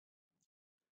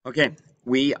Okay,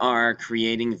 we are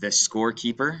creating the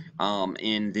scorekeeper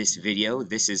in this video.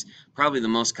 This is probably the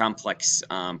most complex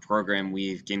program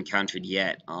we've encountered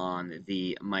yet on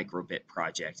the microbit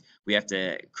project. We have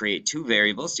to create two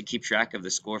variables to keep track of the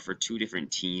score for two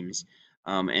different teams,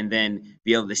 and then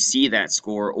be able to see that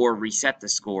score or reset the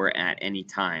score at any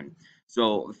time.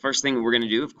 So the first thing we're going to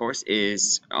do, of course,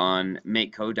 is on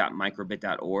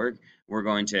makecode.microbit.org, we're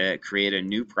going to create a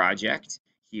new project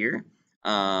here.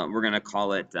 We're gonna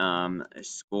call it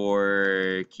scoreKeeper.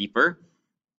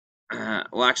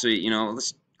 Well, actually,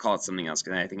 let's call it something else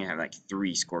because I think I have like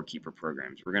three scoreKeeper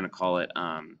programs. We're gonna call it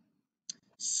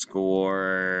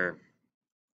score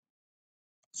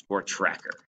score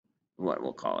tracker. What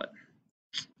we'll call it.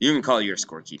 You can call it your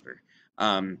scoreKeeper.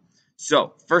 Um,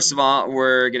 so first of all,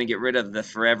 we're gonna get rid of the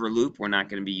forever loop. We're not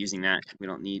gonna be using that. We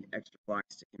don't need extra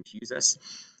blocks to confuse us.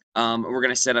 We're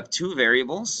going to set up two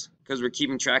variables because we're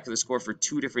keeping track of the score for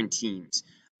two different teams.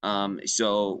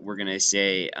 So we're going to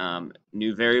say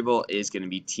new variable is going to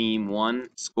be team1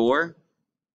 score.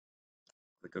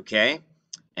 Click OK.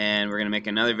 And we're going to make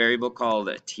another variable called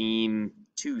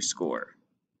team2 score.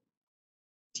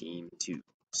 Team2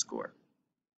 score.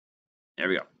 There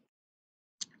we go.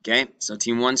 Okay, so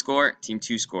team1 score,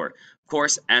 team2 score. Of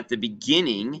course, at the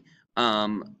beginning,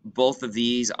 both of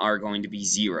these are going to be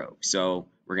 0. So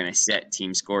we're going to set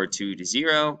team score 2 to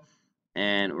 0,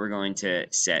 and we're going to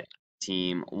set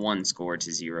team 1 score to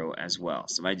 0 as well.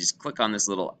 So if I just click on this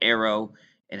little arrow,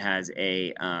 it has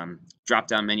a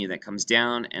drop-down menu that comes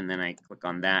down, and then I click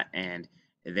on that, and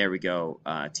there we go.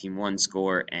 Team 1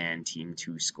 score and team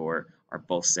 2 score are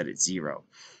both set at 0.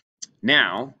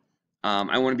 Now,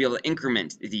 I want to be able to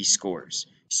increment these scores.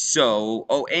 So,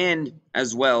 oh, and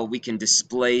as well, we can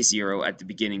display 0 at the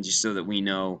beginning just so that we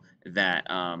know that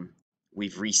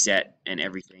we've reset and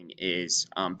everything is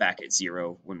back at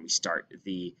 0 when we start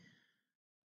the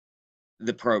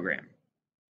program.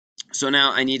 So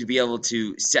now I need to be able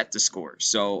to set the score.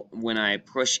 So when I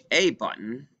push A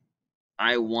button,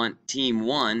 I want team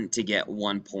 1 to get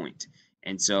 1 point.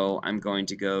 And so I'm going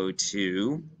to go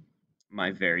to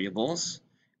my variables,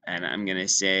 and I'm going to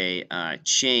say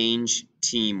change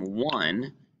team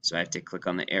 1. So I have to click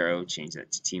on the arrow, change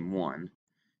that to team 1.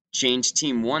 Change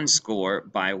team 1 score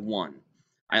by 1.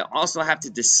 I also have to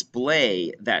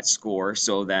display that score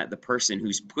so that the person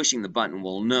who's pushing the button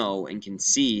will know and can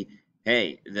see,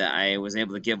 hey, that I was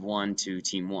able to give 1 to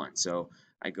team 1. So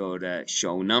I go to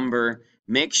show number.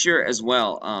 Make sure as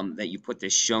well that you put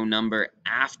this show number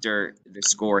after the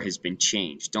score has been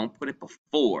changed. Don't put it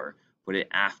before, put it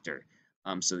after,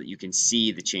 so that you can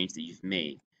see the change that you've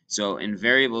made. So in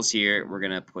variables here, we're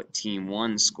going to put team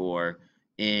 1 score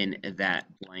in that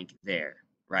blank there,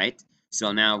 right?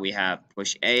 So now we have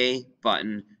push A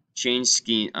button, change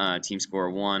team score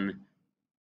 1,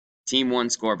 team 1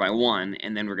 score by 1,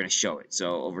 and then we're going to show it.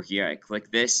 So over here, I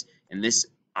click this, and this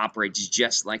operates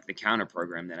just like the counter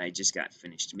program that I just got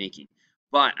finished making.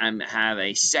 But I have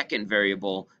a second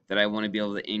variable that I want to be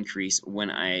able to increase when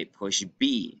I push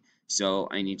B. So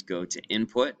I need to go to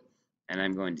input, and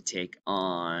I'm going to take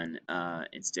on,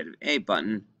 instead of A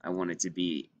button, I want it to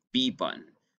be B button.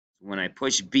 When I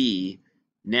push B,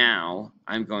 now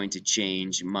I'm going to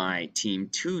change my team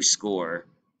 2 score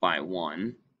by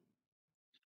 1.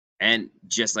 And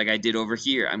just like I did over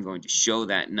here, I'm going to show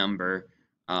that number,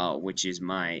 which is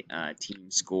my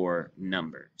team score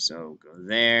number. So go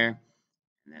there,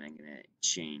 and then I'm going to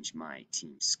change my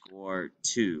team score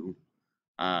to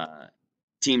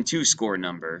team 2 score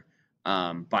number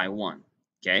by 1.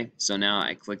 Okay, so now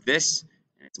I click this,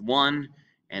 and it's 1.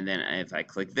 And then if I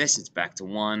click this, it's back to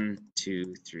 1,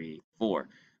 2, 3, 4.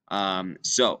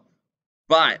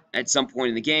 But at some point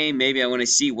in the game, maybe I want to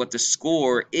see what the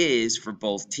score is for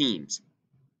both teams.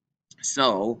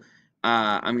 So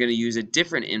I'm going to use a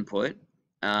different input.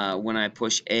 When I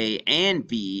push A and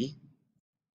B,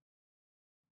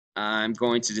 I'm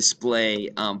going to display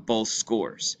both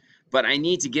scores. But I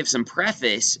need to give some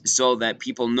preface so that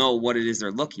people know what it is they're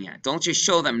looking at. Don't just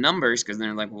show them numbers because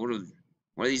they're like, what do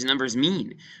these numbers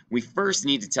mean? We first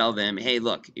need to tell them, hey,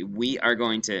 look, we are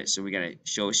going to, so we got to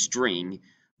show a string.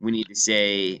 We need to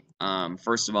say,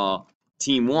 first of all,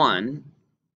 team 1,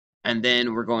 and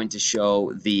then we're going to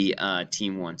show the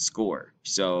team 1 score.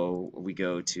 So we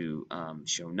go to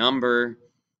show number,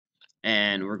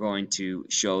 and we're going to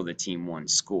show the team 1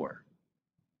 score.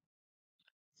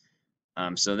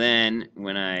 So then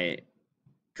when I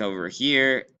come over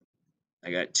here, I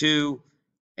got 2,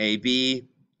 AB,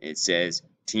 it says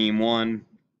team 1,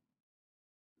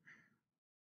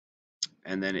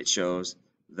 and then it shows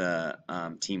the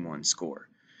team 1 score.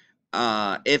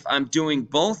 if I'm doing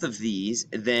both of these,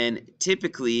 then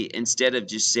typically instead of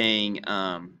just saying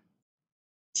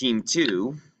team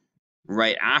 2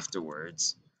 right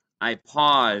afterwards, I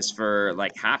pause for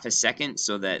like half a second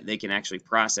so that they can actually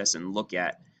process and look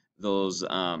at those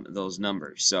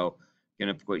numbers. So I'm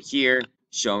gonna put here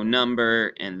show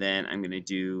number, and then I'm gonna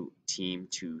do team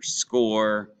 2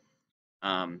 score.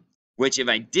 Which if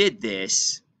I did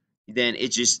this, then it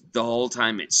just the whole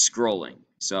time it's scrolling.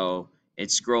 So it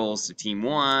scrolls to team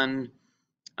 1,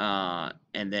 and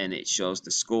then it shows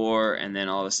the score, and then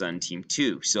all of a sudden team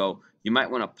 2. So you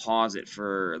might want to pause it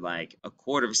for like a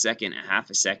quarter of a second, a half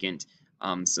a second.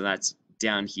 So that's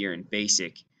down here in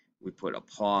basic. We put a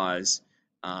pause,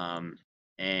 and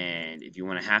if you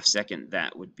want a half second,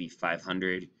 that would be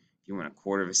 500. If you want a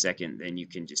quarter of a second, then you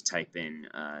can just type in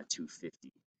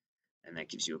 250, and that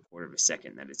gives you a quarter of a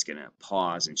second that it's going to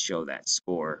pause and show that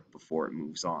score before it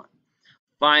moves on.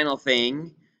 Final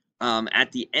thing,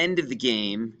 at the end of the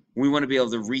game, we want to be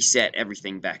able to reset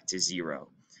everything back to 0.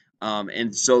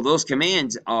 And so those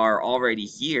commands are already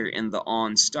here in the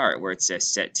on start where it says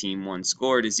set team 1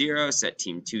 score to 0, set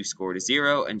team 2 score to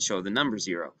 0, and show the number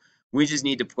 0. We just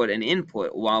need to put an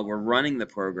input while we're running the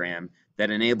program that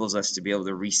enables us to be able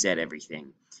to reset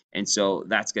everything. And so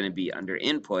that's going to be under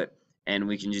input, and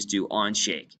we can just do on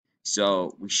shake.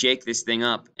 So we shake this thing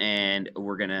up, and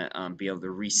we're going to be able to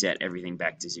reset everything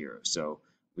back to 0. So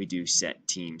we do set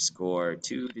team score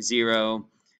 2 to 0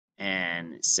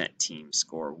 and set team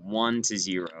score 1 to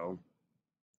 0.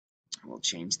 We'll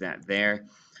change that there.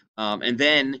 And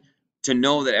then to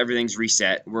know that everything's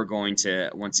reset, we're going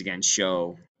to once again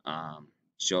show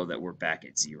that we're back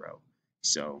at 0.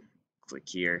 So click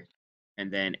here,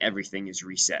 and then everything is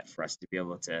reset for us to be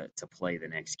able to play the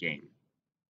next game.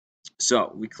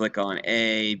 So we click on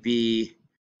A, B,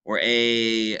 or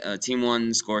A, team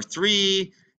 1 score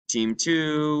 3, team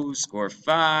 2 score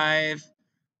 5,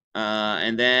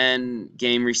 and then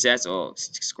game resets. Oh,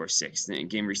 score 6. Then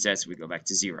game resets, we go back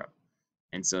to 0.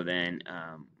 And so then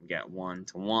we got 1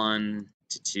 to 1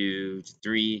 to 2 to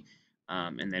 3,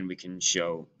 and then we can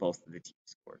show both of the team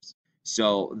scores.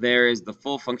 So there is the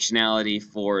full functionality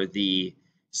for the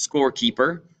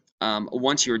scoreKeeper.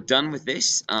 Once you're done with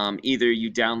this, either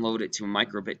you download it to a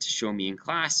microbit to show me in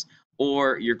class,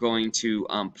 or you're going to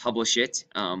publish it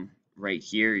right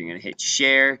here. You're going to hit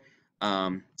share,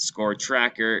 score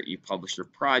tracker, you publish your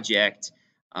project,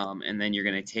 and then you're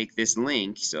going to take this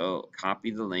link, so copy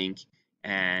the link,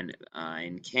 and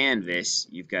in Canvas,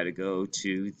 you've got to go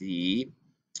to the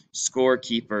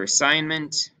scoreKeeper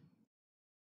assignment.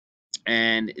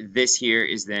 And this here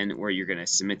is then where you're going to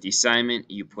submit the assignment.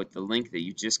 You put the link that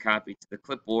you just copied to the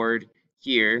clipboard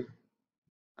here,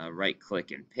 right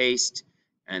click and paste,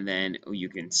 and then you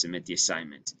can submit the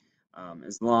assignment.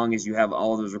 As long as you have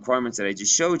all those requirements that I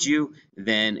just showed you,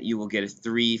 then you will get a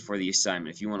 3 for the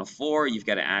assignment. If you want a 4, you've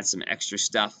got to add some extra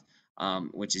stuff,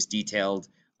 which is detailed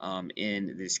in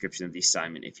the description of the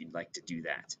assignment if you'd like to do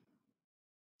that.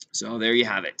 So there you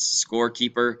have it,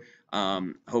 scoreKeeper.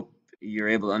 Hope you're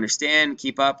able to understand,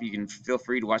 keep up. You can feel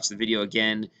free to watch the video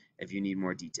again if you need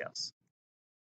more details.